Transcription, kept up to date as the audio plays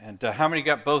And how many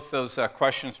got both those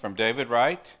questions from David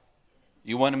right?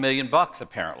 You won $1 million,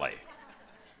 apparently.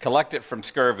 Collect it from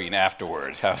Scurvy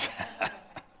afterwards. How's that?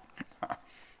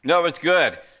 No, it's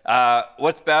good.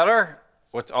 What's better?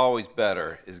 What's always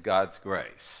better is God's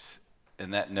grace.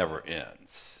 And that never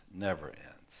ends. Never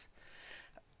ends.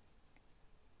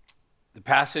 The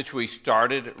passage we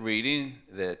started reading,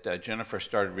 that Jennifer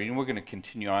started reading, we're going to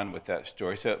continue on with that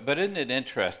story. But isn't it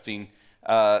interesting?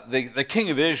 The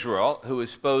king of Israel, who is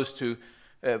supposed to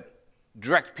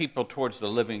direct people towards the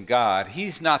living God,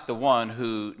 he's not the one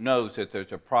who knows that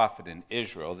there's a prophet in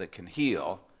Israel that can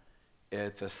heal.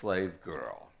 It's a slave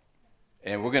girl.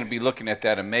 And we're going to be looking at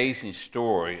that amazing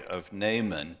story of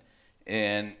Naaman.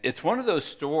 And it's one of those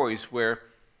stories where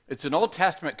it's an Old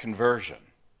Testament conversion.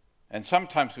 And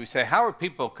sometimes we say, how are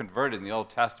people converted in the Old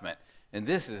Testament? And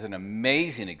this is an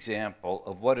amazing example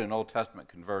of what an Old Testament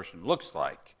conversion looks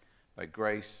like, by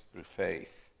grace through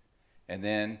faith. And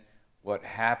then what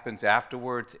happens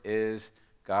afterwards is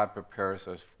God prepares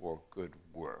us for good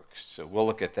works. So we'll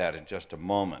look at that in just a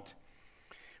moment.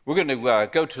 We're going to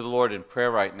go to the Lord in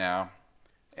prayer right now.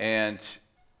 And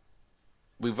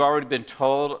we've already been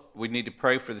told we need to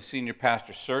pray for the Senior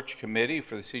Pastor Search Committee,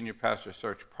 for the Senior Pastor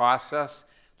Search process.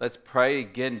 Let's pray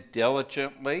again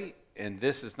diligently. And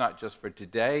this is not just for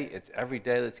today, it's every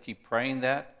day. Let's keep praying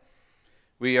that.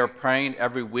 We are praying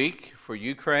every week for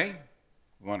Ukraine.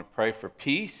 We want to pray for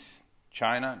peace,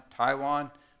 China and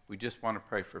Taiwan. We just want to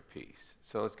pray for peace.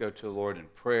 So let's go to the Lord in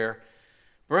prayer.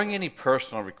 Bring any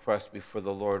personal requests before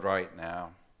the Lord right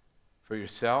now. For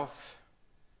yourself,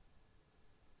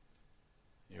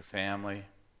 your family,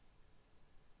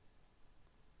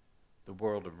 the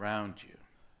world around you.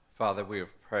 Father, we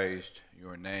have praised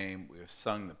your name. We have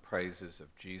sung the praises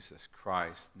of Jesus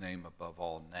Christ, name above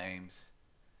all names.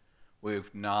 We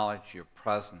acknowledge your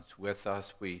presence with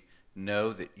us. We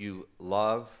know that you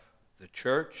love the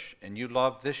church and you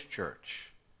love this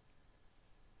church.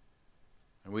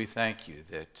 And we thank you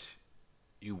that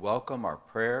you welcome our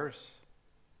prayers.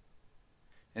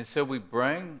 And so we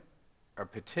bring our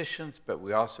petitions, but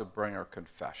we also bring our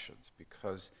confessions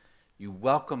because you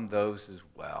welcome those as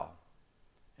well.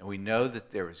 And we know that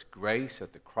there is grace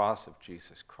at the cross of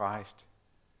Jesus Christ.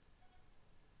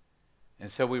 And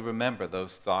so we remember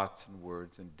those thoughts and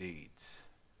words and deeds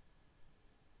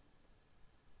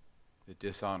that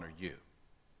dishonor you.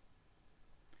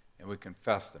 And we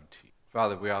confess them to you.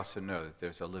 Father, we also know that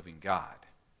there's a living God,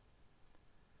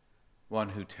 one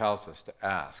who tells us to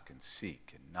ask and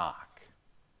seek and knock.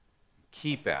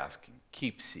 Keep asking,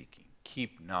 keep seeking,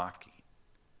 keep knocking.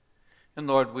 And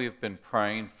Lord, we have been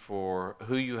praying for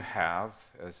who you have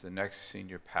as the next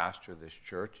senior pastor of this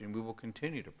church, and we will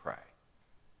continue to pray.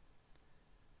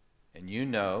 And you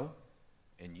know,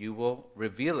 and you will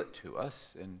reveal it to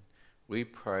us, and we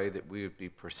pray that we would be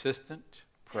persistent,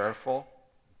 prayerful,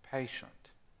 and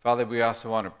patient. Father, we also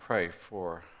want to pray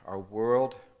for our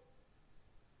world.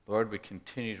 Lord, we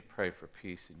continue to pray for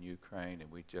peace in Ukraine, and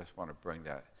we just want to bring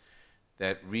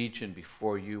that region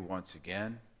before you once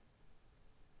again.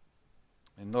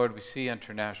 And Lord, we see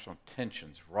international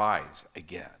tensions rise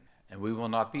again, and we will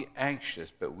not be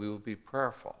anxious, but we will be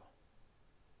prayerful.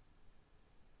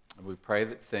 And we pray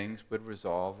that things would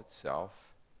resolve itself,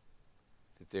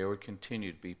 that there would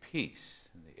continue to be peace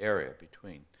in the area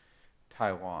between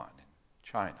Taiwan and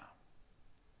China.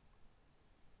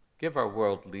 Give our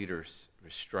world leaders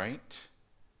restraint,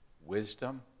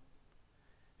 wisdom,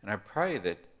 and I pray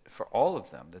that for all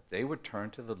of them, that they would turn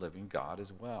to the living God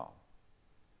as well.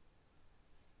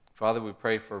 Father, we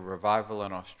pray for revival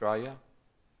in Australia,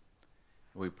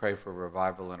 and we pray for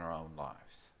revival in our own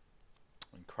lives.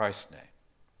 In Christ's name.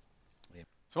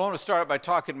 So I want to start by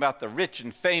talking about the rich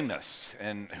and famous,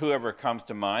 and whoever comes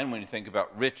to mind when you think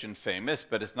about rich and famous,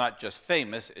 but it's not just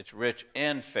famous, it's rich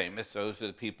and famous. Those are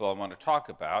the people I want to talk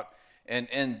about.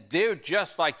 And they're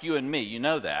just like you and me, you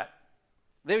know that.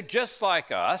 They're just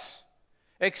like us,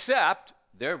 except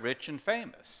they're rich and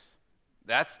famous.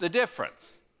 That's the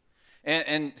difference.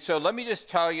 And so let me just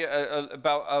tell you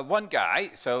about one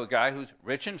guy, so a guy who's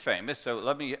rich and famous. So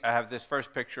I have this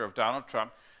first picture of Donald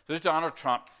Trump. There's Donald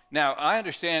Trump. Now, I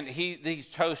understand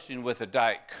he's toasting with a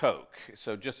Diet Coke.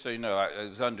 So just so you know, it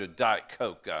was under Diet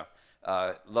Coke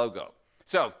logo.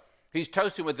 So he's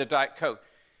toasting with the Diet Coke.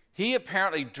 He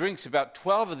apparently drinks about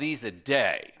 12 of these a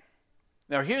day.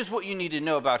 Now, here's what you need to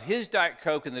know about his Diet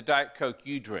Coke and the Diet Coke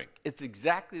you drink. It's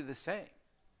exactly the same.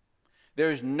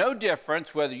 There's no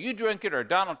difference whether you drink it or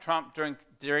Donald Trump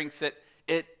drinks it.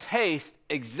 It tastes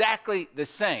exactly the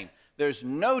same. There's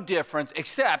no difference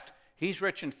except he's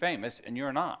rich and famous and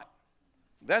you're not.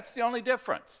 That's the only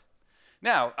difference.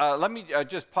 Now, let me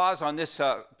just pause on this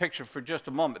picture for just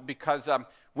a moment because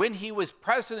when he was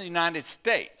president of the United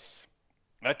States,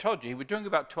 I told you he was doing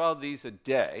about 12 of these a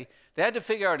day. They had to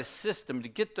figure out a system to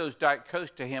get those Diet Cokes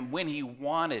to him when he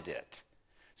wanted it.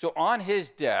 So on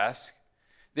his desk,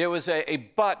 there was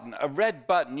a button, a red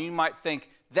button. You might think,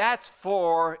 that's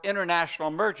for international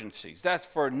emergencies. That's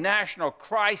for national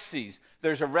crises.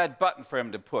 There's a red button for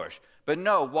him to push. But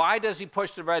no, why does he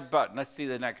push the red button? Let's see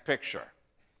the next picture.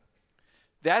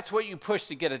 That's what you push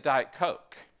to get a Diet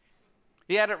Coke.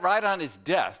 He had it right on his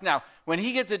desk. Now, when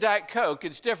he gets a Diet Coke,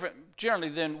 it's different generally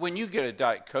than when you get a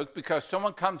Diet Coke because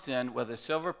someone comes in with a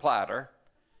silver platter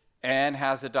and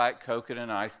has a Diet Coke in a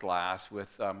nice glass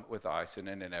with ice in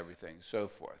it and everything, so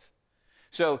forth.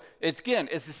 So, it's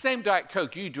the same Diet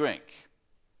Coke you drink.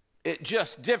 It's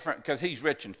just different because he's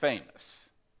rich and famous.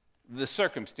 The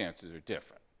circumstances are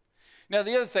different. Now,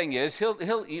 the other thing is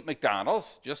he'll eat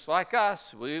McDonald's just like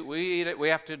us. We eat it. We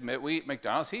have to admit we eat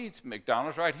McDonald's. He eats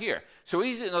McDonald's right here. So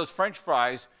he's eating those French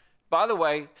fries. By the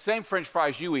way, same French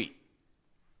fries you eat.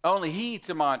 Only he eats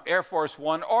them on Air Force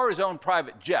One or his own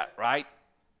private jet, right?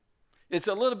 It's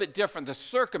a little bit different, the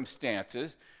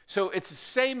circumstances. So it's the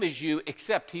same as you,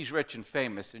 except he's rich and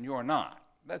famous and you're not.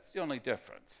 That's the only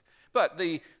difference. But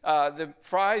the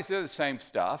fries are the same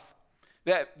stuff.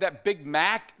 That Big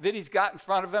Mac that he's got in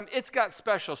front of him, it's got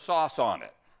special sauce on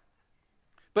it.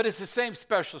 But it's the same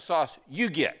special sauce you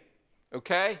get,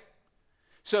 okay?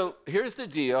 So here's the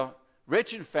deal.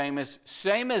 Rich and famous,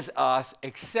 same as us,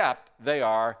 except they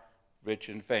are rich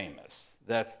and famous.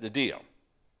 That's the deal.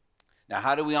 Now,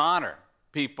 how do we honor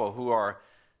people who are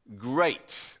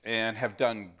great and have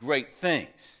done great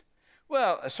things?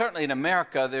 Well, certainly in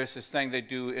America, there's this thing they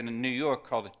do in New York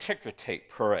called a ticker tape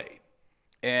parade.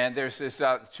 And there's this,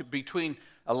 between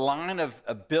a line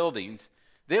of buildings,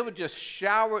 they would just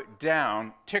shower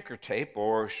down ticker tape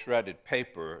or shredded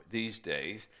paper these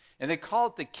days, and they call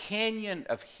it the Canyon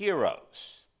of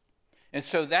Heroes. And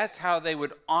so that's how they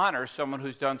would honor someone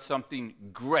who's done something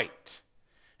great.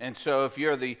 And so if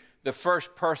you're the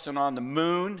first person on the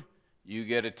moon, you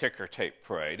get a ticker tape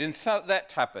parade. And so that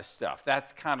type of stuff,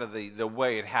 that's kind of the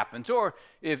way it happens. Or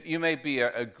if you may be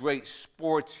a great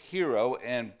sports hero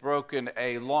and broken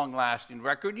a long-lasting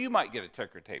record, you might get a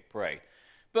ticker tape parade.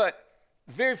 But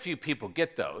very few people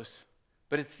get those.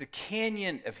 But it's the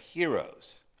Canyon of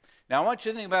Heroes. Now, I want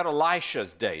you to think about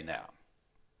Elisha's day now.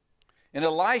 In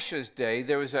Elisha's day,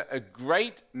 there was a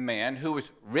great man who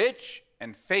was rich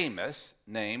and famous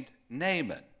named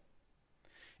Naaman.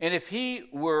 And if he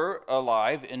were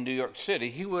alive in New York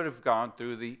City, he would have gone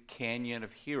through the Canyon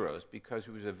of Heroes because he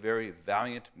was a very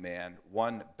valiant man,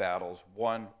 won battles,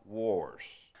 won wars.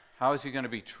 How is he going to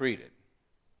be treated?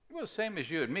 Well, same as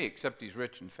you and me, except he's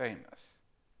rich and famous.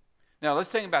 Now, let's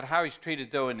think about how he's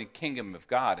treated, though, in the kingdom of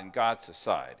God, in God's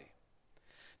society.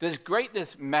 Does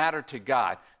greatness matter to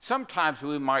God? Sometimes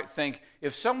we might think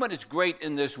if someone is great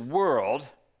in this world,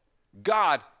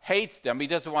 God hates them. He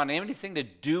doesn't want anything to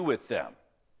do with them.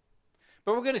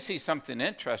 But we're going to see something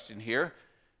interesting here.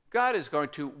 God is going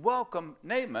to welcome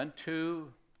Naaman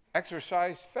to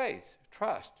exercise faith,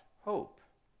 trust, hope.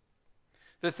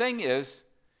 The thing is,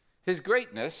 his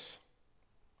greatness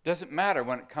doesn't matter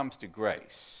when it comes to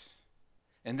grace.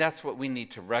 And that's what we need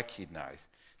to recognize,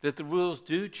 that the rules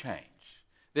do change.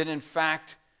 That in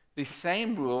fact, the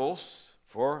same rules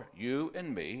for you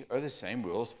and me are the same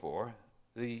rules for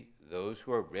those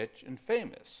who are rich and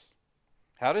famous.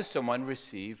 How does someone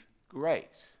receive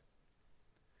grace?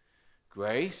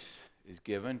 Grace is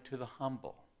given to the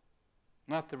humble,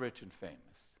 not the rich and famous,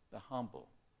 the humble.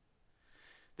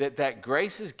 That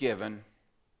grace is given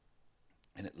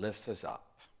and it lifts us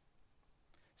up.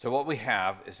 So what we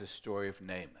have is the story of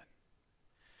Naaman.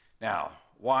 Now,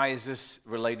 why is this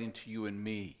relating to you and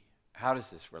me? How does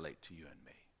this relate to you and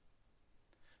me?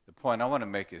 The point I want to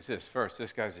make is this. First,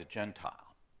 this guy's a Gentile.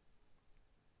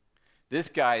 This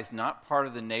guy is not part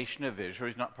of the nation of Israel.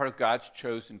 He's not part of God's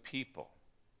chosen people.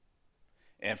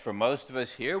 And for most of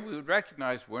us here, we would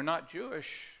recognize we're not Jewish.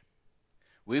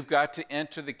 We've got to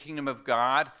enter the kingdom of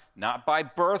God not by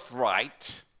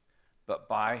birthright, but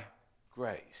by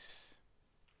grace.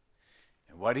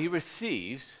 And what he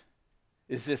receives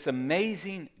is this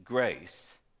amazing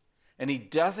grace, and he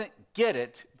doesn't get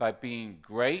it by being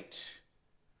great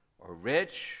or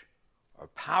rich or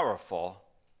powerful,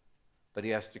 but he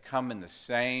has to come in the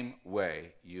same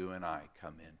way you and I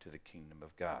come into the kingdom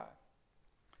of God.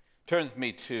 Turn with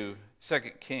me to 2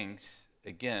 Kings,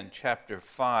 again, chapter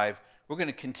 5. We're going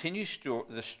to continue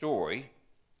the story.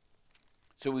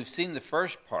 So we've seen the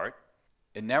first part,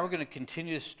 and now we're going to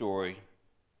continue the story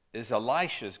is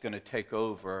Elisha's going to take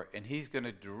over, and he's going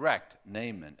to direct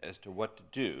Naaman as to what to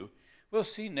do. We'll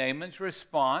see Naaman's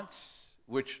response,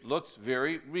 which looks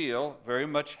very real, very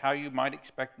much how you might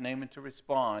expect Naaman to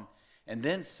respond. And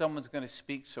then someone's going to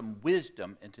speak some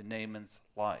wisdom into Naaman's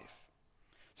life.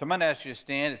 So I'm going to ask you to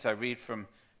stand as I read from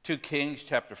 2 Kings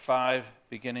chapter 5,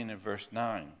 beginning in verse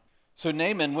 9. So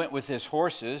Naaman went with his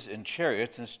horses and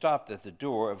chariots and stopped at the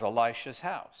door of Elisha's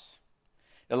house.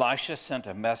 Elisha sent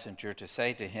a messenger to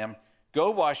say to him,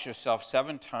 "Go wash yourself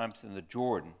 7 times in the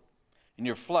Jordan, and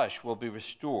your flesh will be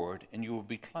restored, and you will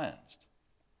be cleansed."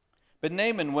 But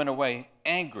Naaman went away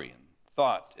angry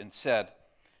and said,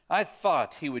 "I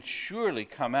thought he would surely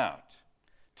come out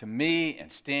to me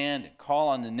and stand and call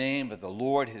on the name of the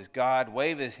Lord his God,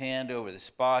 wave his hand over the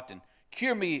spot, and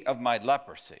cure me of my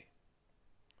leprosy.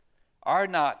 Are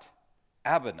not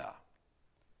Abana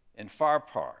and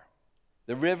Pharpar,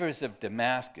 the rivers of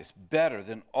Damascus, better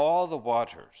than all the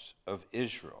waters of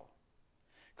Israel?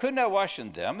 Couldn't I wash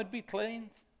in them and be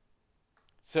cleansed?"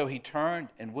 So he turned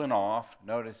and went off,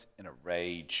 notice, in a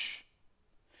rage.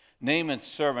 Naaman's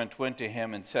servant went to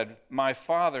him and said, "My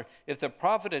father, if the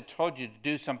prophet had told you to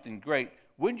do something great,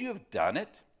 wouldn't you have done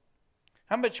it?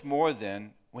 How much more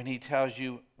then when he tells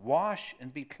you, 'Wash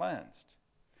and be cleansed'?"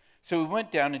 So he went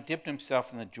down and dipped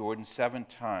himself in the Jordan 7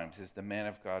 times, as the man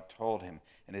of God told him,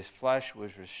 and his flesh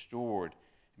was restored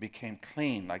and became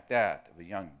clean like that of a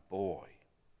young boy.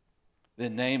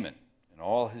 Then Naaman and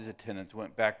all his attendants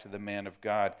went back to the man of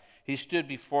God. He stood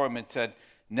before him and said,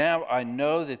 "Now I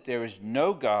know that there is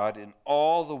no God in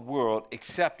all the world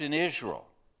except in Israel.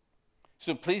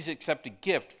 So please accept a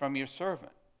gift from your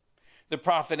servant." The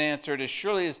prophet answered, "As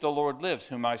surely as the Lord lives,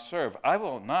 whom I serve, I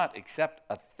will not accept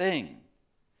a thing."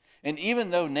 And even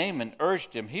though Naaman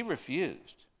urged him, he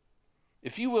refused.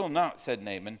 "If you will not," said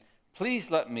Naaman,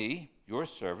 "please let me, your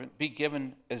servant, be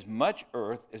given as much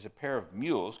earth as a pair of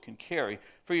mules can carry,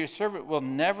 for your servant will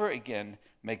never again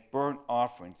make burnt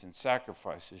offerings and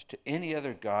sacrifices to any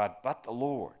other god but the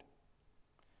Lord.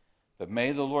 But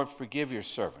may the Lord forgive your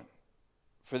servant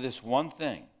for this one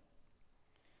thing.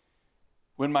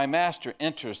 When my master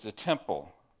enters the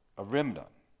temple of Rimmon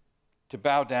to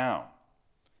bow down,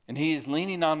 and he is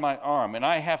leaning on my arm, and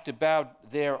I have to bow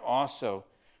there also,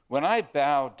 when I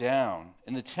bow down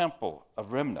in the temple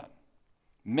of Rimmon,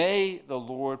 may the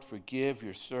Lord forgive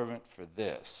your servant for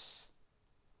this."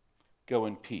 "Go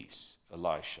in peace,"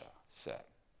 Elisha said.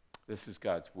 This is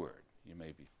God's word. You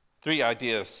may be. 3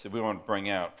 ideas that we want to bring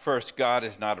out. First, God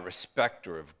is not a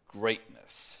respecter of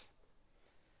greatness.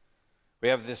 We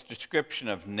have this description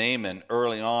of Naaman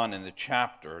early on in the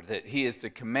chapter, that he is the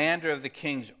commander of the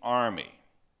king's army.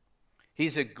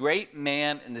 He's a great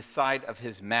man in the sight of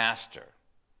his master.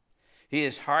 He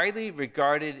is highly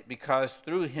regarded because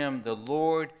through him the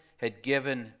Lord had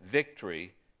given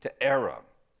victory to Aram.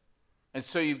 And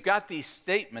so you've got these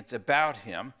statements about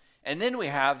him. And then we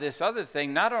have this other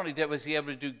thing. Not only was he able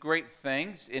to do great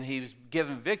things and he was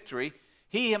given victory,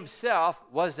 he himself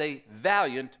was a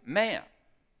valiant man.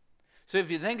 So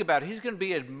if you think about it, he's going to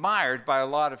be admired by a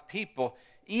lot of people.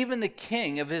 Even the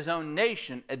king of his own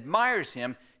nation admires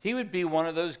him. He would be one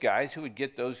of those guys who would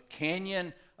get those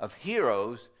Canyon of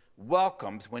Heroes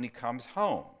welcomes when he comes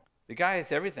home. The guy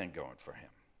has everything going for him.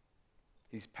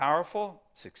 He's powerful,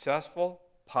 successful,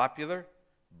 popular,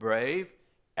 brave,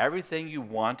 everything you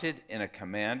wanted in a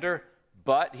commander,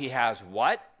 but he has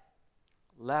what?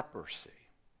 Leprosy,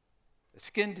 a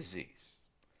skin disease.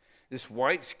 This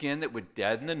white skin that would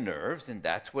deaden the nerves, and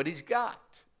that's what he's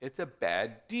got. It's a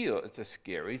bad deal. It's a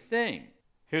scary thing.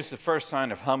 Here's the first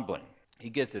sign of humbling. He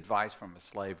gets advice from a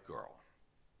slave girl,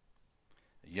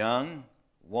 a young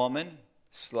woman,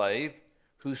 slave,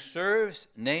 who serves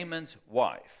Naaman's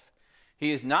wife.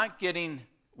 He is not getting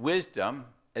wisdom,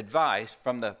 advice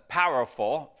from the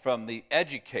powerful, from the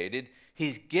educated.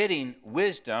 He's getting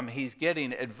wisdom, he's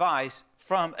getting advice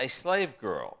from a slave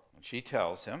girl. And she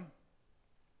tells him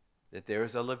that there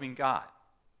is a living God,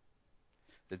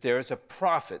 that there is a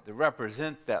prophet that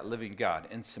represents that living God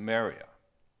in Samaria.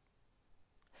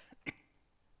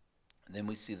 And then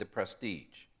we see the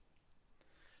prestige.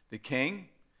 The king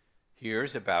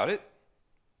hears about it,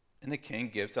 and the king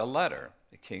gives a letter,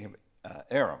 the king of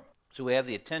Aram. So we have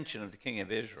the attention of the king of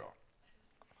Israel.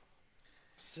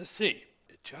 See,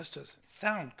 it just doesn't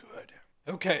sound good.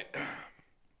 Okay,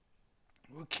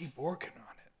 we'll keep working on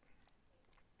it.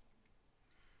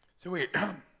 So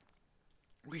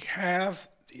we have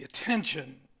the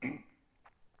attention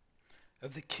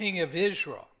of the king of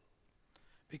Israel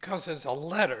because there's a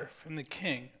letter from the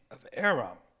king of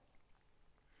Aram.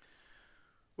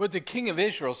 What the king of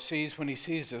Israel sees when he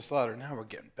sees this letter, now we're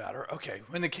getting better. Okay,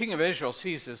 when the king of Israel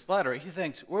sees this letter, he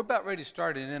thinks, we're about ready to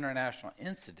start an international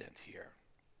incident here.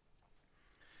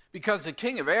 Because the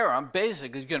king of Aram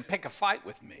basically is going to pick a fight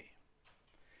with me.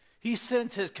 He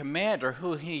sends his commander,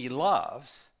 who he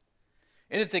loves,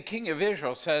 and if the king of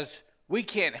Israel says, we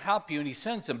can't help you, and he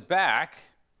sends him back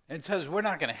and says, we're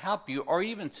not going to help you, or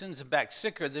even sends him back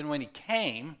sicker than when he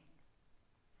came,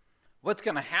 what's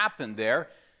going to happen there?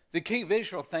 The king of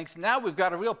Israel thinks, now we've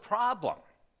got a real problem.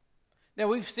 Now,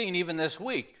 we've seen even this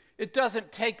week, it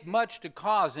doesn't take much to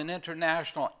cause an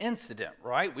international incident,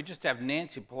 right? We just have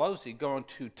Nancy Pelosi going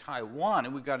to Taiwan,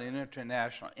 and we've got an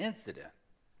international incident.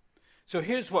 So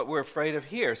here's what we're afraid of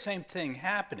here. Same thing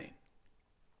happening.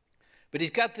 But he's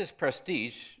got this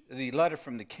prestige, the letter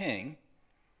from the king.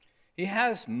 He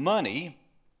has money.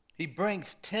 He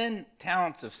brings 10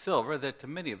 talents of silver, that to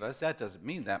many of us, that doesn't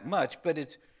mean that much, but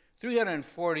it's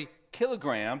 340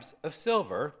 kilograms of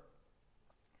silver,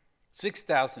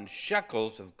 6,000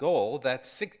 shekels of gold, that's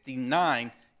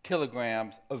 69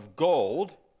 kilograms of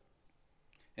gold,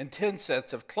 and 10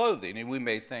 sets of clothing. And we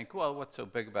may think, well, what's so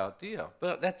big about a deal?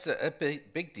 But that's a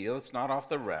big deal. It's not off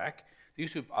the rack.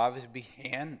 These would obviously be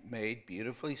handmade,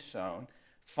 beautifully sewn,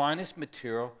 finest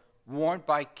material, worn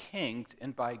by kings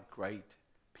and by great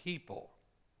people.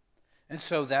 And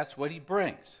so that's what he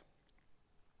brings.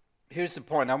 Here's the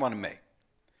point I want to make.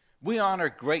 We honor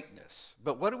greatness,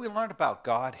 but what do we learn about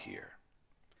God here?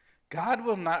 God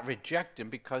will not reject him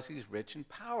because he's rich and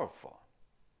powerful.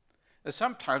 Now,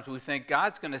 sometimes we think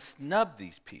God's going to snub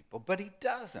these people, but he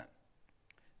doesn't.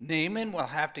 Naaman will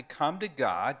have to come to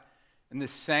God in the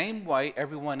same way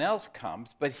everyone else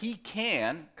comes, but he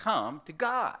can come to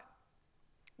God.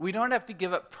 We don't have to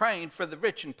give up praying for the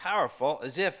rich and powerful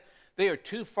as if they are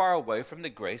too far away from the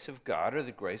grace of God or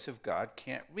the grace of God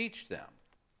can't reach them.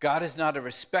 God is not a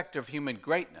respecter of human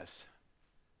greatness,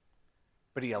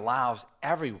 but he allows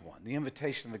everyone. The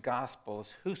invitation of the gospel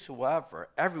is whosoever,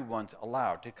 everyone's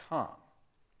allowed to come.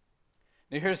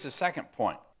 Now here's the second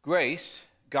point. Grace,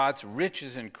 God's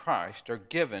riches in Christ, are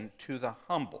given to the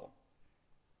humble.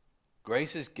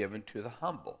 Grace is given to the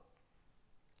humble.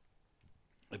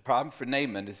 The problem for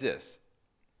Naaman is this.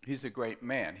 He's a great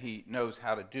man. He knows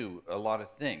how to do a lot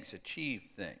of things, achieve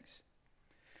things.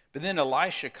 But then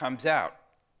Elisha comes out,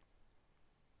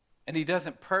 and he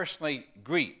doesn't personally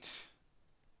greet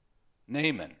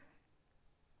Naaman.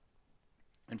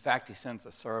 In fact, he sends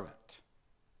a servant.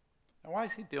 Now, why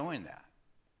is he doing that?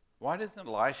 Why doesn't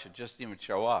Elisha just even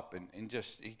show up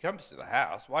he comes to the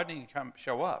house? Why didn't he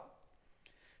show up?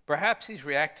 Perhaps he's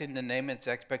reacting to Naaman's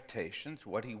expectations,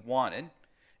 what he wanted.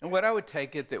 And what I would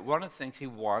take it that one of the things he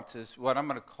wants is what I'm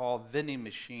going to call vending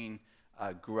machine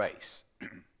grace.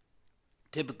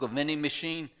 Typical vending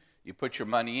machine, you put your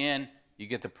money in, you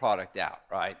get the product out,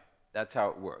 right? That's how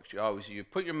it works. You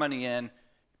put your money in,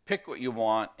 pick what you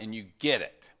want, and you get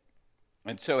it.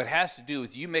 And so it has to do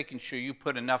with you making sure you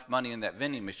put enough money in that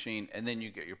vending machine, and then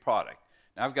you get your product.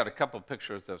 Now, I've got a couple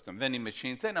pictures of some vending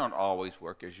machines. They don't always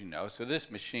work, as you know. So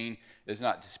this machine is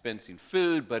not dispensing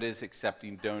food, but is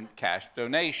accepting cash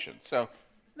donations. So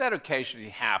that occasionally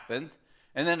happens.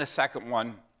 And then a second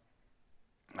one,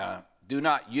 do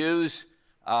not use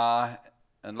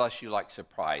unless you like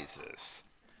surprises.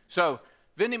 So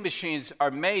vending machines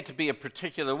are made to be a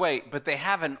particular way, but they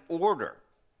have an order.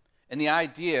 And the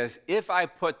idea is if I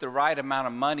put the right amount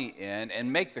of money in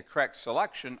and make the correct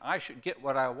selection, I should get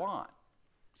what I want.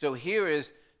 So here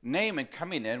is Naaman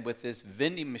coming in with this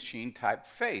vending machine type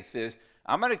faith.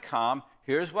 I'm going to come,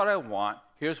 here's what I want,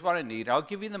 here's what I need, I'll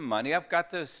give you the money, I've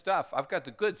got the stuff, I've got the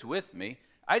goods with me,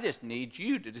 I just need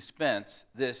you to dispense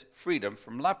this freedom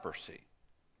from leprosy.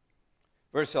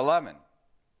 Verse 11,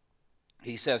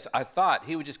 he says, I thought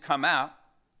he would just come out,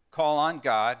 call on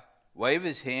God, wave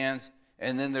his hands,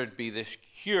 and then there'd be this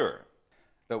cure.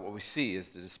 But what we see is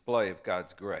the display of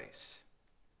God's grace.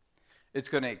 It's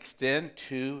going to extend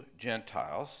to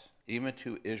Gentiles, even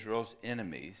to Israel's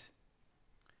enemies.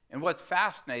 And what's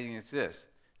fascinating is this.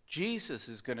 Jesus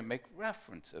is going to make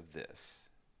reference of this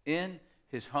in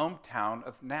his hometown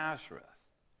of Nazareth.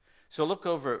 So look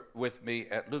over with me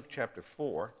at Luke chapter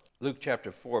 4. Luke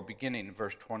chapter 4, beginning in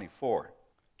verse 24.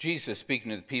 Jesus,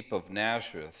 speaking to the people of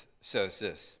Nazareth, says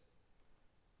this.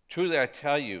 Truly I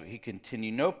tell you, he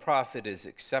continued, no prophet is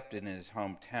accepted in his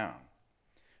hometown.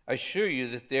 I assure you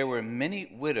that there were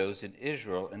many widows in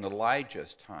Israel in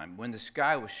Elijah's time, when the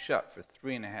sky was shut for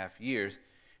 3.5 years,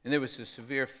 and there was a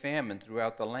severe famine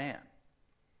throughout the land.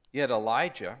 Yet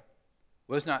Elijah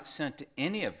was not sent to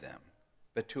any of them,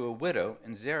 but to a widow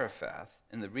in Zarephath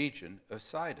in the region of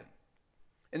Sidon.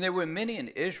 And there were many in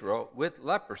Israel with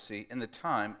leprosy in the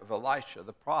time of Elisha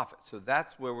the prophet. So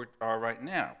that's where we are right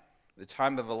now, the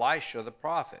time of Elisha the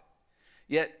prophet.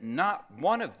 Yet not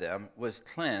one of them was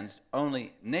cleansed,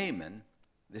 only Naaman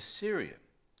the Syrian.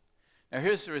 Now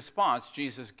here's the response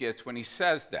Jesus gets when he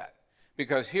says that.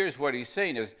 Because here's what he's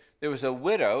saying is, there was a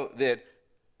widow that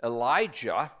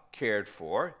Elijah cared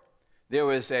for. There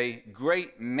was a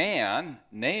great man,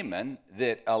 Naaman,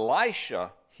 that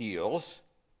Elisha heals.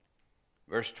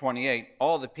 Verse 28,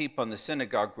 all the people in the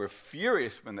synagogue were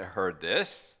furious when they heard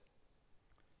this.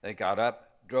 They got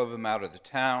up, drove him out of the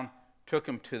town, took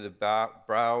him to the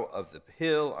brow of the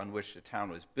hill on which the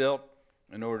town was built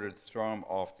in order to throw him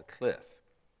off the cliff.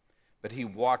 But he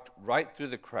walked right through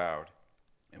the crowd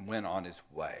and went on his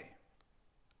way.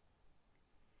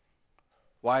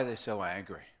 Why are they so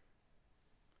angry?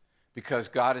 Because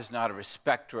God is not a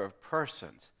respecter of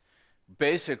persons.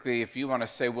 Basically, if you want to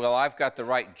say, well, I've got the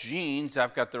right genes,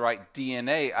 I've got the right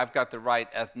DNA, I've got the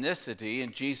right ethnicity,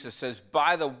 and Jesus says,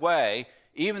 by the way,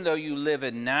 even though you live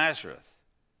in Nazareth,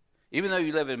 even though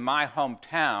you live in my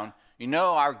hometown, you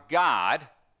know our God,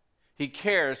 he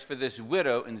cares for this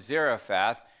widow in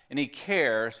Zarephath, and he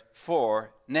cares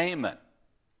for Naaman.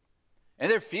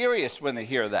 And they're furious when they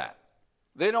hear that.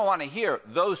 They don't want to hear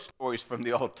those stories from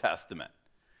the Old Testament.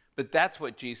 But that's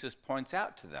what Jesus points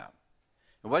out to them.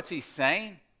 And what's he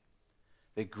saying?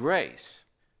 That grace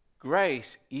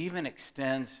even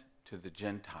extends to the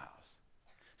Gentiles.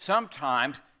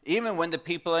 Sometimes, even when the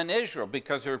people in Israel,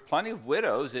 because there were plenty of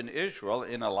widows in Israel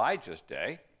in Elijah's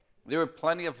day, there were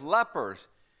plenty of lepers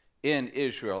in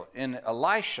Israel in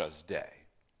Elisha's day.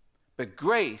 But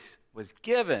grace was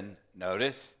given,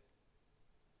 notice,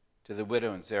 to the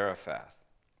widow in Zarephath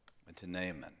and to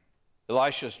Naaman.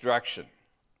 Elisha's direction.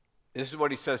 This is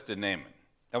what he says to Naaman.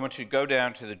 I want you to go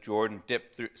down to the Jordan,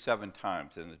 dip through 7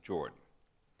 times in the Jordan.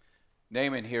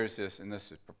 Naaman hears this, and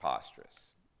this is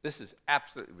preposterous. This is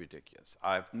absolutely ridiculous.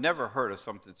 I've never heard of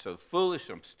something so foolish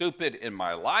and stupid in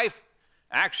my life.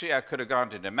 Actually, I could have gone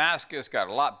to Damascus, got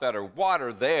a lot better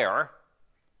water there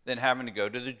than having to go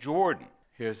to the Jordan.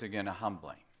 Here's again a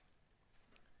humbling.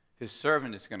 His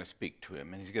servant is going to speak to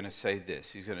him, and he's going to say this.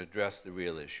 He's going to address the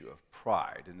real issue of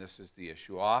pride, and this is the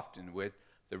issue often with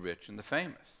the rich and the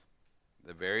famous,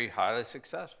 the very highly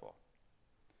successful.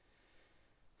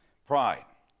 Pride.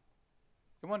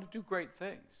 They want to do great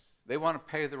things. They want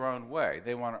to pay their own way.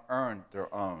 They want to earn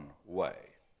their own way.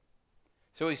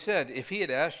 So he said, if he had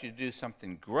asked you to do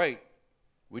something great,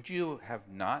 would you have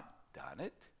not done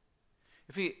it?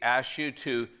 If he asked you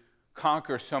to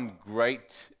conquer some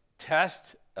great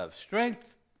test of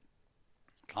strength,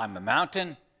 climb a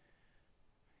mountain,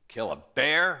 kill a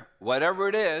bear, whatever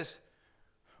it is,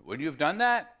 would you have done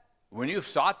that? When you've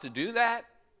sought to do that?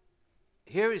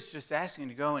 Here he's just asking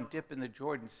to go and dip in the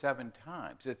Jordan 7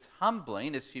 times. It's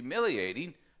humbling, it's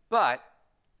humiliating, but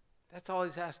that's all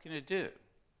he's asking to do.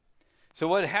 So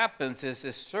what happens is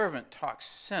this servant talks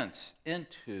sense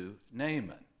into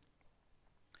Naaman.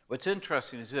 What's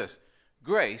interesting is this.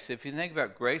 Grace, if you think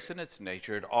about grace in its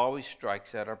nature, it always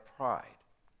strikes at our pride.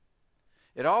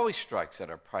 It always strikes at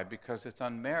our pride because it's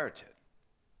unmerited.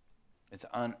 It's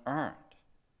unearned.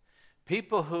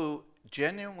 People who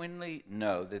genuinely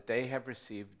know that they have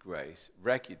received grace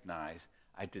recognize,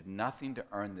 I did nothing to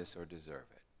earn this or deserve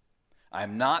it.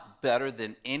 I'm not better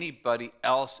than anybody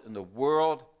else in the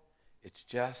world. It's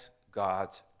just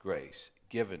God's grace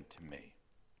given to me.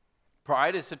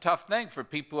 Pride is a tough thing for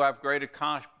people who have great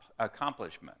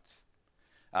accomplishments.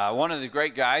 One of the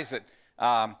great guys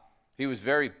that he was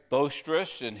very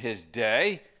boisterous in his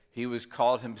day. He was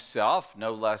called himself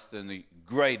no less than the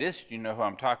greatest. You know who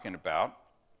I'm talking about.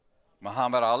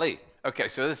 Muhammad Ali. Okay,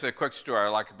 so this is a quick story I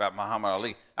like about Muhammad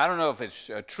Ali. I don't know if it's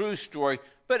a true story,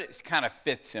 but it kind of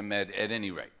fits him at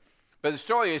any rate. But the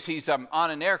story is he's on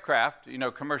an aircraft,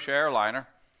 commercial airliner,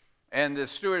 and the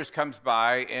stewardess comes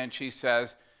by and she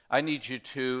says, I need you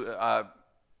to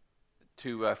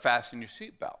fasten your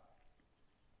seatbelt.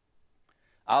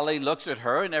 Ali looks at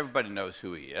her, and everybody knows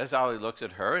who he is. Ali looks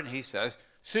at her and he says,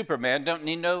 Superman don't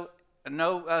need no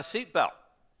seatbelt.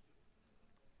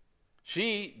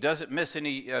 She doesn't miss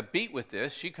any beat with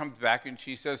this. She comes back and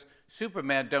she says,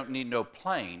 Superman don't need no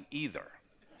plane either.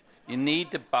 You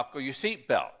need to buckle your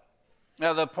seatbelt.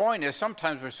 Now, the point is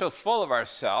sometimes we're so full of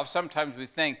ourselves, sometimes we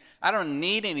think, I don't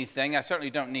need anything, I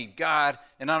certainly don't need God,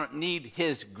 and I don't need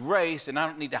his grace, and I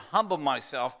don't need to humble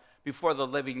myself before the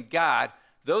living God.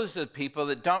 Those are the people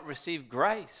that don't receive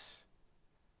grace.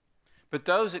 But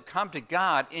those that come to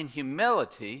God in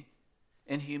humility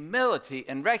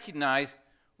and recognize,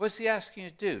 what's he asking you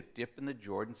to do? Dip in the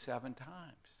Jordan 7 times.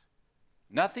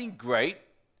 Nothing great,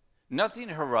 nothing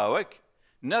heroic,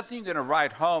 Nothing you're going to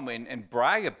write home and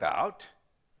brag about,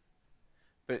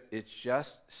 but it's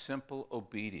just simple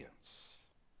obedience.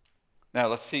 Now,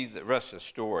 let's see the rest of the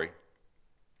story,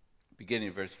 beginning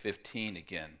of verse 15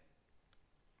 again.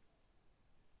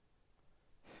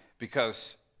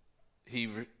 Because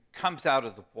he comes out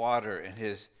of the water, and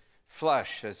his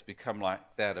flesh has become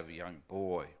like that of a young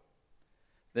boy.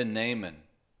 Then Naaman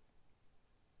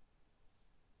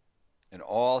and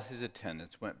all his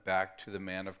attendants went back to the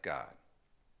man of God.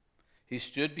 He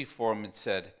stood before him and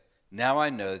said, "Now I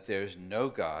know that there is no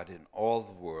God in all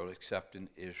the world except in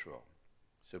Israel.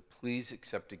 So please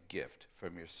accept a gift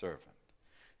from your servant."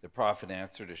 The prophet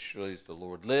answered, "As surely as the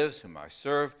Lord lives, whom I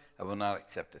serve, I will not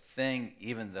accept a thing,"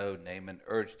 even though Naaman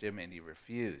urged him and he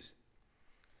refused.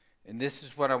 And this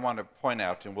is what I want to point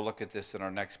out, and we'll look at this in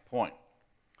our next point.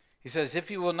 He says, "If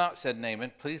you will not," said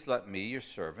Naaman, "please let me, your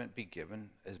servant, be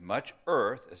given as much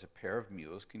earth as a pair of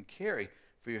mules can carry,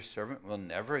 for your servant will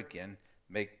never again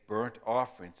make burnt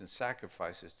offerings and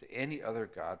sacrifices to any other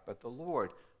god but the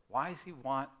Lord." Why does he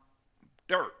want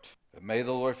dirt? "But may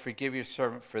the Lord forgive your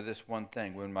servant for this one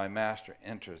thing, when my master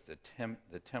enters the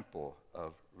temple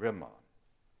of Rimmon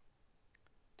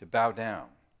to bow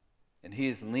down, and he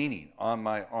is leaning on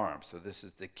my arm." So this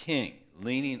is the king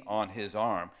leaning on his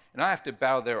arm. "And I have to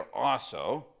bow there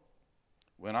also.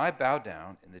 When I bow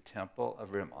down in the temple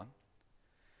of Rimmon,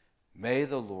 may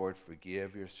the Lord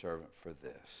forgive your servant for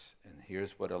this." And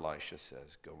here's what Elisha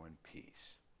says: "Go in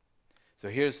peace." So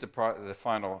here's the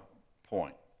final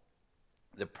point.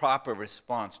 The proper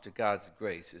response to God's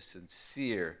grace is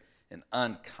sincere and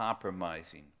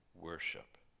uncompromising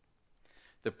worship.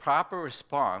 The proper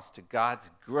response to God's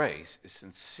grace is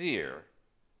sincere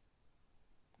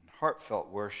and heartfelt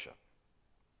worship.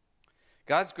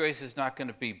 God's grace is not going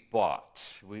to be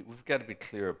bought. We've got to be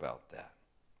clear about that.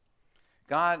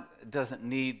 God doesn't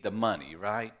need the money,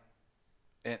 right?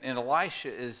 And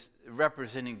Elisha is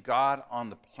representing God on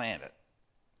the planet.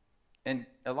 And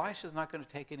Elisha's not going to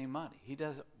take any money. He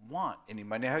doesn't want any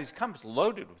money. Now, he comes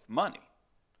loaded with money.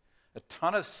 A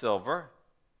ton of silver,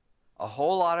 a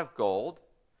whole lot of gold,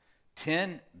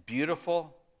 10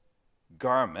 beautiful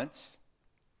garments.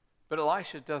 But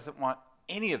Elisha doesn't want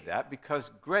any of that because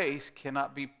grace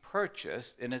cannot be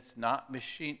purchased, and it's not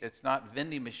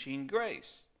vending machine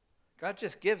grace. God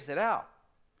just gives it out.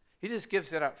 He just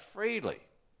gives it out freely.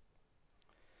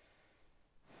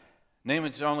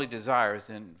 Naaman's only desire is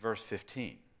in verse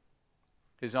 15.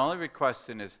 His only request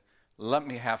is, "Let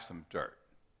me have some dirt."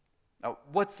 Now,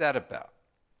 what's that about?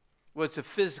 Well, it's a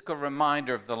physical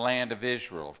reminder of the land of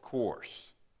Israel, of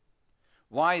course.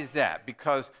 Why is that?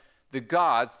 Because the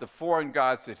gods, the foreign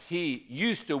gods that he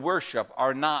used to worship,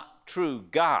 are not true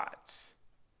gods.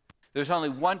 There's only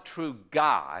one true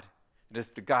God, and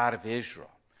it's the God of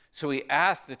Israel. So he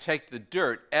asked to take the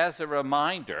dirt as a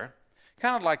reminder,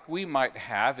 kind of like we might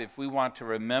have if we want to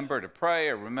remember to pray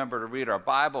or remember to read our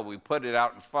Bible. We put it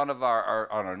out in front of on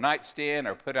our nightstand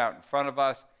or put it out in front of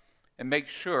us and make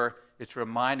sure it's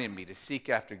reminding me to seek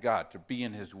after God, to be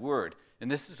in his word.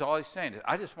 And this is all he's saying.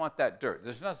 I just want that dirt.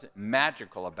 There's nothing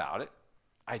magical about it.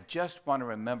 I just want to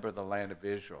remember the land of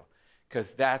Israel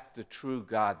because that's the true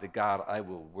God, the God I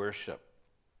will worship.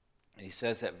 And he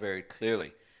says that very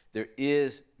clearly. There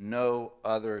is no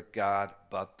other God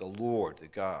but the Lord, the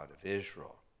God of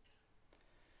Israel.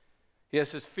 He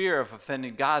has this fear of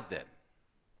offending God then.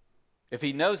 If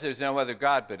he knows there's no other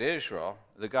God but Israel,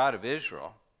 the God of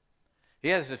Israel, he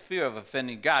has this fear of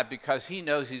offending God because he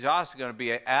knows he's also going to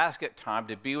be asked at time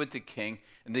to be with the king,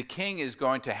 and the king is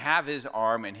going to have his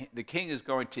arm, and the king is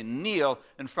going to kneel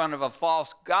in front of a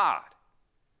false god.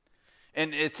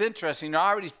 And it's interesting, they're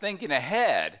already thinking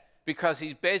ahead because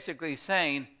he's basically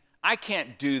saying, I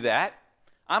can't do that.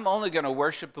 I'm only going to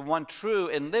worship the one true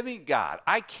and living God.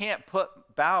 I can't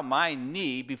bow my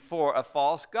knee before a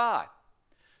false god.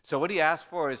 So what he asks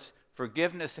for is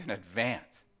forgiveness in advance.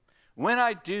 When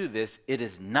I do this, it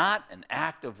is not an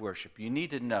act of worship. You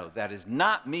need to know that is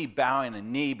not me bowing a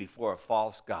knee before a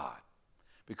false god,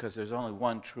 because there's only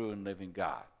one true and living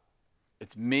God.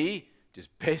 It's me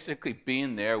just basically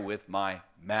being there with my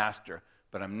master,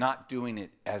 but I'm not doing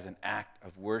it as an act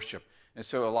of worship. And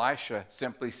so Elisha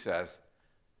simply says,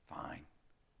 fine,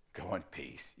 go in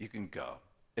peace. You can go.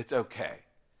 It's okay.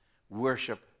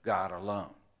 Worship God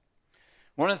alone.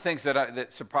 One of the things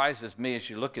that surprises me as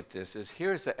you look at this is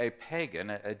here's a pagan,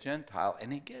 a Gentile,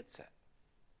 and he gets it.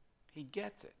 He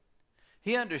gets it.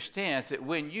 He understands that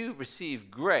when you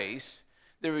receive grace,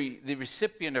 the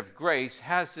recipient of grace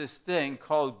has this thing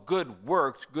called good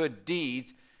works, good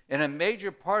deeds, and a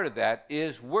major part of that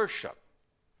is worship.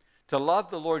 To love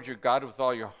the Lord your God with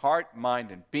all your heart,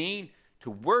 mind, and being, to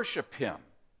worship him.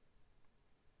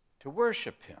 to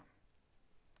worship him.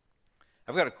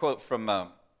 I've got a quote from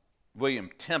William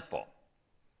Temple,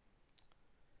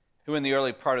 who in the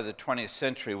early part of the 20th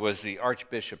century was the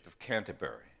Archbishop of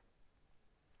Canterbury.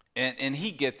 And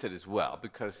he gets it as well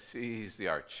because he's the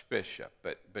Archbishop,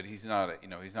 but he's not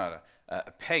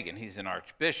a pagan. He's an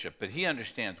Archbishop, but he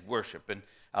understands worship. And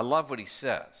I love what he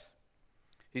says.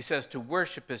 He says, to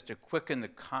worship is to quicken the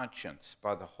conscience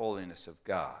by the holiness of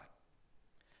God,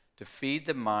 to feed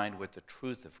the mind with the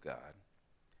truth of God,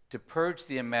 to purge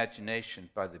the imagination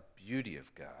by the beauty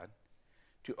of God,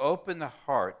 to open the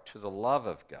heart to the love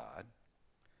of God,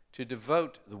 to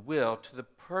devote the will to the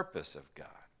purpose of God.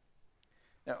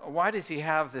 Now, why does he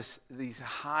have these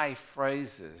high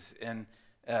phrases and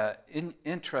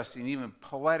interesting, even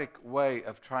poetic way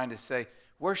of trying to say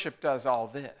worship does all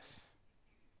this?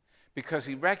 Because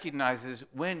he recognizes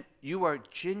when you are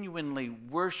genuinely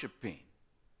worshiping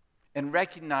and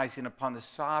recognizing upon the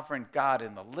sovereign God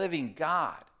and the living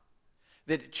God,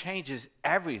 that it changes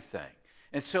everything.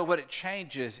 And so what it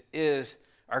changes is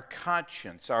our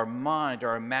conscience, our mind,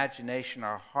 our imagination,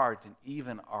 our heart, and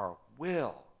even our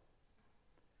will.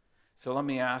 So let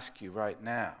me ask you right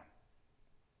now,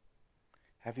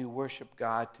 have you worshiped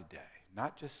God today?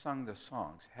 Not just sung the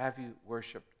songs. Have you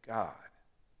worshiped God?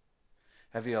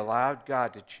 Have you allowed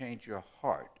God to change your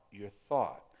heart, your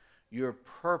thought, your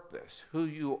purpose, who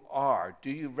you are?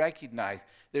 Do you recognize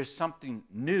there's something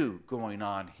new going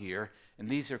on here? And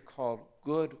these are called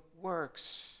good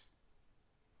works.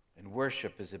 And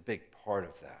worship is a big part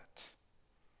of that.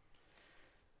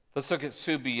 Let's look at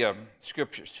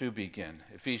Scripture, Subi again,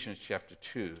 Ephesians chapter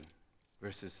 2,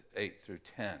 verses 8 through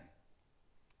 10.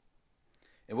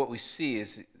 And what we see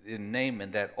is in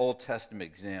Naaman, that Old Testament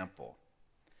example.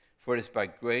 For it is by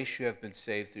grace you have been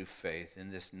saved through faith,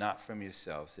 and this not from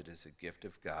yourselves, it is a gift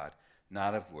of God,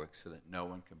 not of works, so that no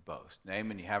one can boast.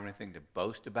 Naaman, you have anything to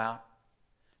boast about?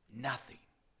 Nothing.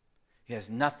 He has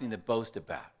nothing to boast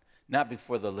about, not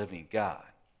before the living God.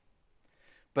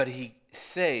 But he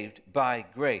saved by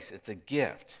grace. It's a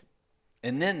gift.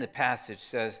 And then the passage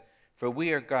says, for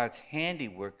we are God's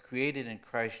handiwork, created in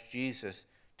Christ Jesus,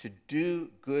 to do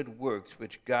good works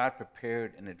which God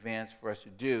prepared in advance for us to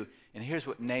do. And here's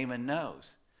what Naaman knows.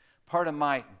 Part of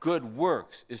my good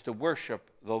works is to worship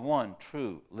the one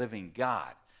true living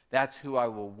God. That's who I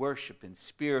will worship in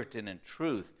spirit and in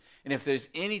truth. And if there's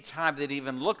any time that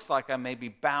even looks like I may be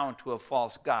bound to a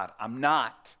false God, I'm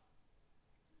not.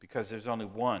 Because there's only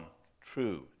one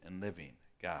true and living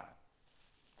God.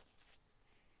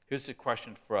 Here's the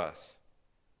question for us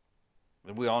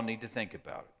that we all need to think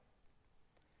about.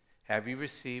 Have you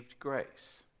received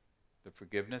grace, the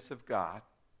forgiveness of God,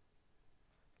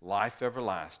 life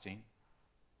everlasting,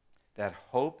 that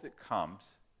hope that comes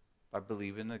by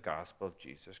believing in the gospel of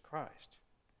Jesus Christ?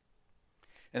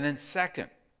 And then second,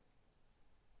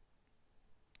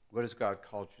 what has God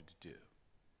called you to do?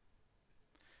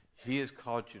 He has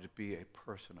called you to be a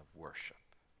person of worship.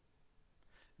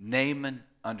 Naaman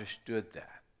understood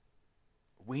that.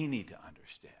 We need to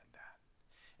understand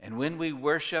that. And when we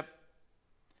worship,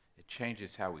 it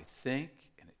changes how we think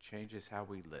and it changes how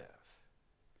we live.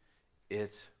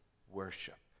 It's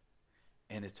worship.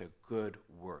 And it's a good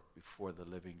work before the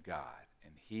living God.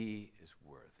 And he is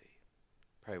worthy.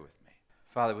 Pray with me.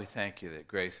 Father, we thank you that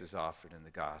grace is offered in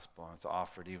the gospel, and it's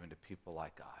offered even to people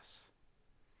like us.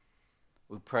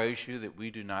 We praise you that we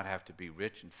do not have to be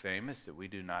rich and famous, that we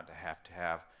do not have to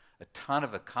have a ton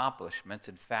of accomplishments.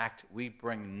 In fact, we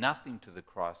bring nothing to the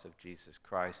cross of Jesus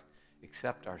Christ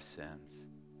except our sins.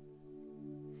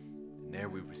 And there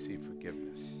we receive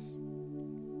forgiveness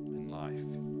and life.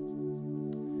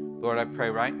 Lord, I pray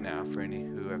right now for any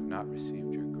who have not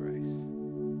received your grace,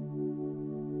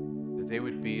 that they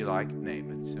would be like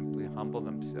Naaman, simply humble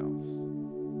themselves.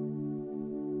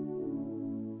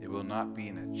 It will not be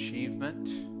an achievement,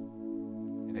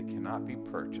 and it cannot be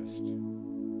purchased.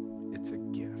 It's a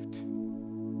gift.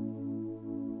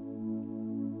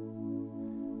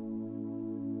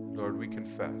 Lord, we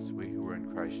confess, we who are in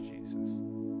Christ Jesus,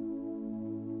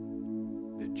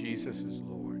 that Jesus is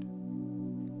Lord,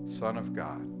 Son of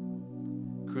God,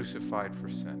 crucified for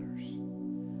sinners,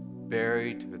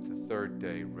 buried, but the third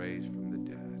day raised from the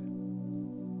dead.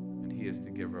 And he is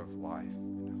the giver of life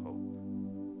and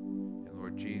hope. And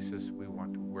Lord Jesus, we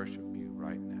want to worship you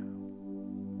right now.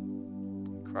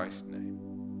 In Christ's name,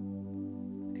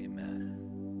 amen.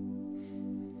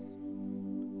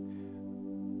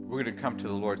 We're going to come to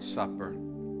the Lord's Supper.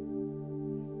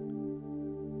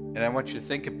 And I want you to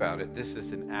think about it. This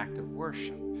is an act of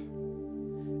worship.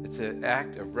 It's an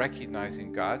act of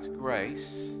recognizing God's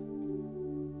grace,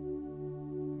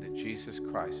 that Jesus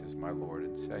Christ is my Lord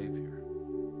and Savior.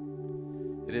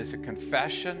 It is a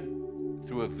confession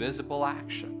through a visible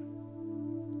action.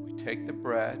 We take the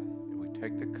bread and we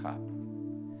take the cup,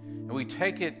 and we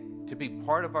take it to be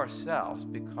part of ourselves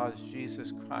because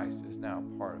Jesus Christ is now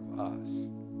part of us.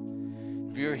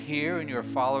 If you're here and you're a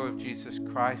follower of Jesus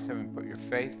Christ, having put your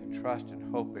faith and trust and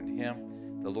hope in Him,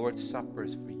 the Lord's Supper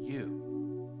is for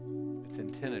you. It's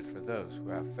intended for those who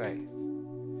have faith.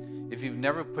 If you've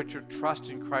never put your trust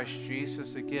in Christ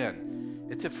Jesus, again,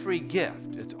 it's a free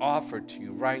gift. It's offered to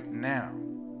you right now.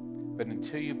 But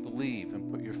until you believe and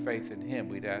put your faith in Him,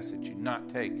 we'd ask that you not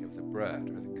take of the bread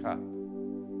or the cup.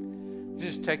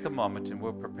 Just take a moment and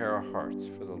we'll prepare our hearts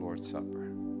for the Lord's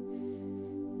Supper.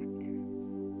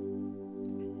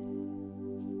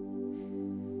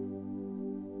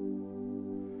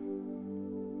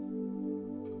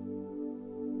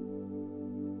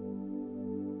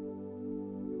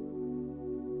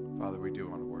 Father, we do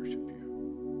want to worship you.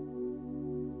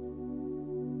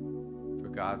 For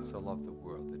God so loved the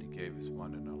world that He gave His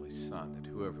one and only Son, that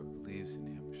whoever believes in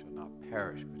Him shall not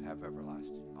perish but have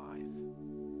everlasting life.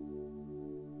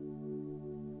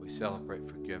 We celebrate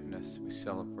forgiveness. We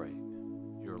celebrate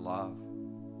your love.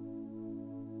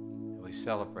 And we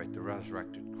celebrate the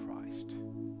resurrected Christ.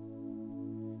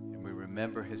 And we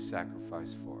remember His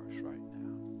sacrifice for us right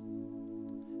now.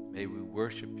 May we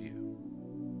worship you.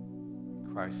 In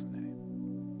Christ's name,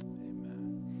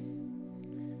 amen.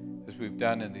 As we've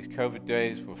done in these COVID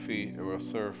days, we'll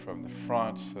serve from the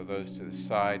front, so those to the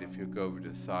side, if you'll go over to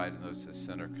the side, and those to the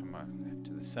center, come on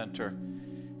to the center.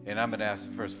 And I'm going to ask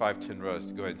the first 5-10 rows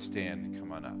to go ahead and stand and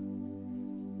come on up.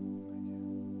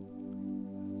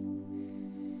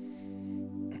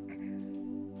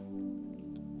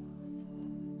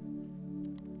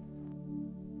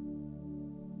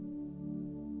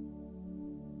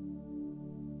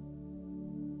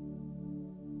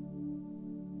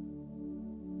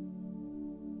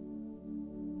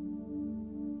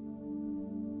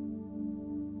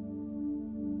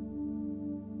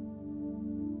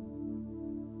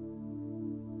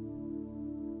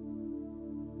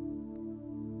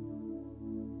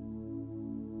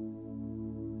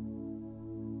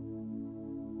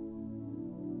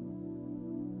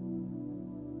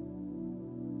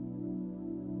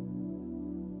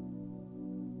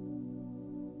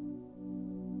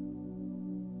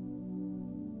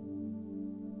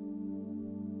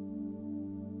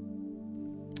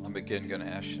 I'm again going to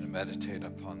ask you to meditate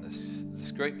upon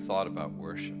this great thought about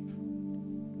worship.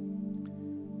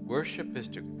 Worship is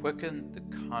to quicken the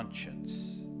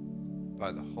conscience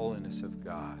by the holiness of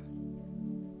God.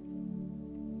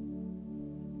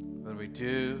 When we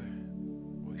do,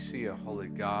 we see a holy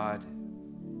God,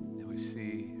 and we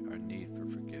see our need for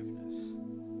forgiveness.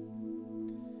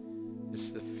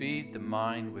 It's to feed the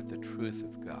mind with the truth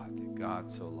of God, that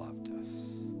God so loved us.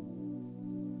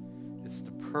 It's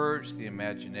to purge the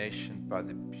imagination by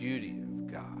the beauty of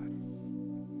God,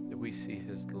 that we see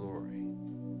His glory.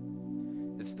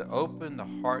 It's to open the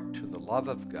heart to the love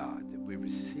of God, that we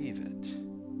receive it.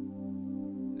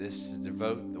 It is to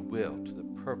devote the will to the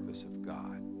purpose of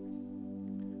God.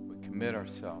 We commit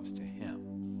ourselves to Him.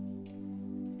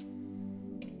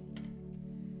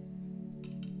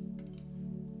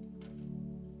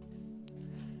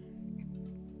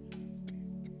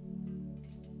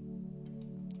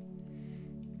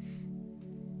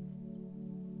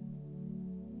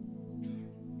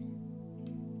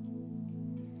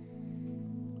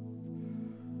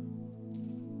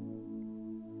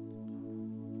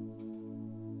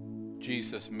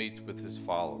 Jesus meets with His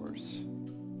followers,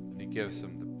 and He gives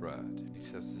them the bread, and He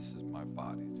says, "This is my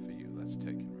body, it's for you. Let's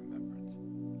take in remembrance."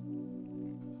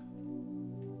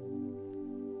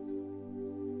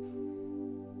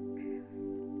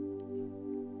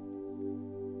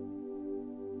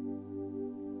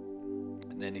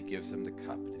 And then He gives them the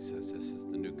cup, and He says, "This is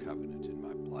the new covenant in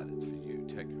my blood. It's for you.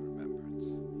 Take in remembrance."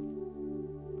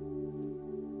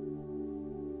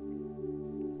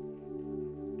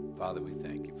 Father, we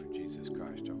thank you for Jesus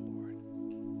Christ, our Lord.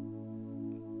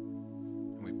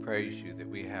 And we praise you that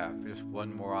we have just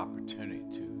one more opportunity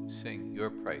to sing your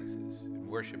praises and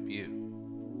worship you.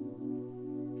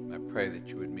 And I pray that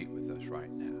you would meet with us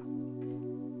right now.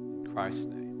 In Christ's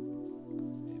name.